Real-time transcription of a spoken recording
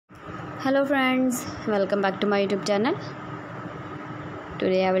Hello friends, welcome back to my YouTube channel.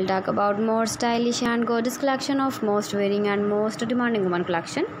 Today I will talk about more stylish and gorgeous collection of most wearing and most demanding woman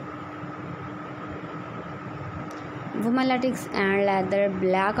collection. Woman latex and leather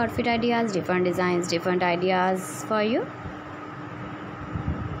black outfit ideas, different designs, different ideas for you.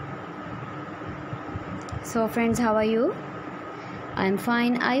 So friends, how are you? I am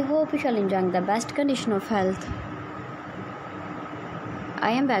fine. I hope you shall enjoy the best condition of health. I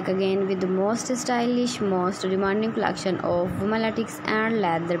am back again with the most stylish, most demanding collection of women latex and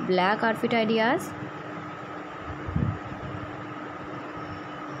leather black outfit ideas.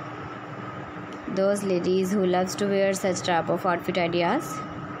 Those ladies who loves to wear such type of outfit ideas.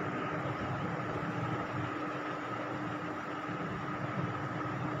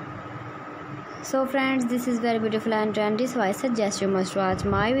 So friends, this is very beautiful and trendy, so I suggest you must watch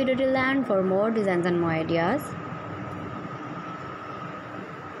my video till the end for more designs and more ideas.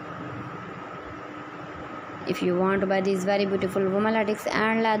 If you want to buy these very beautiful woman latex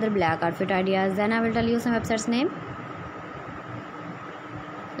and leather black outfit ideas, then I will tell you some websites name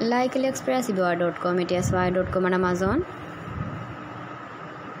like AliExpress, eBay.com, ETSY.com and Amazon.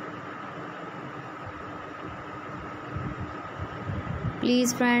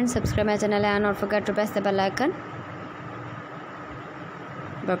 Please friends, subscribe my channel and not forget to press the bell icon.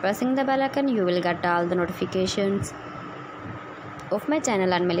 By pressing the bell icon, you will get all the notifications of my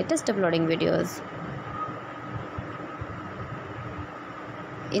channel and my latest uploading videos.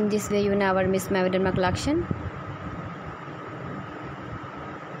 In this way, you never miss my video, my collection.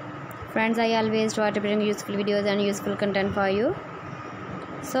 Friends, I always try to bring useful videos and useful content for you.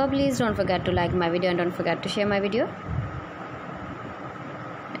 So please don't forget to like my video and don't forget to share my video.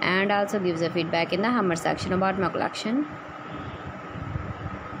 And also give the feedback in the comment section about my collection.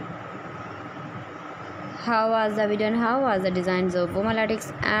 How was the video and how was the designs of woman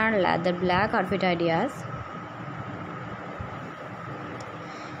latex and leather black outfit ideas?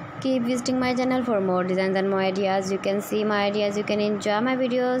 Keep visiting my channel for more designs and more ideas. You can see my ideas, you can enjoy my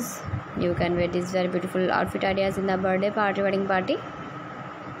videos. You can wear these very beautiful outfit ideas in the birthday party, wedding party.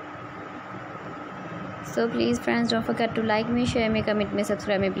 So please friends, don't forget to like me, share me, comment me,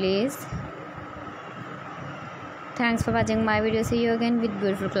 subscribe me please. Thanks for watching my video. See you again with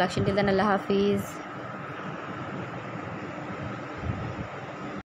beautiful collection. Till then, Allah Hafiz.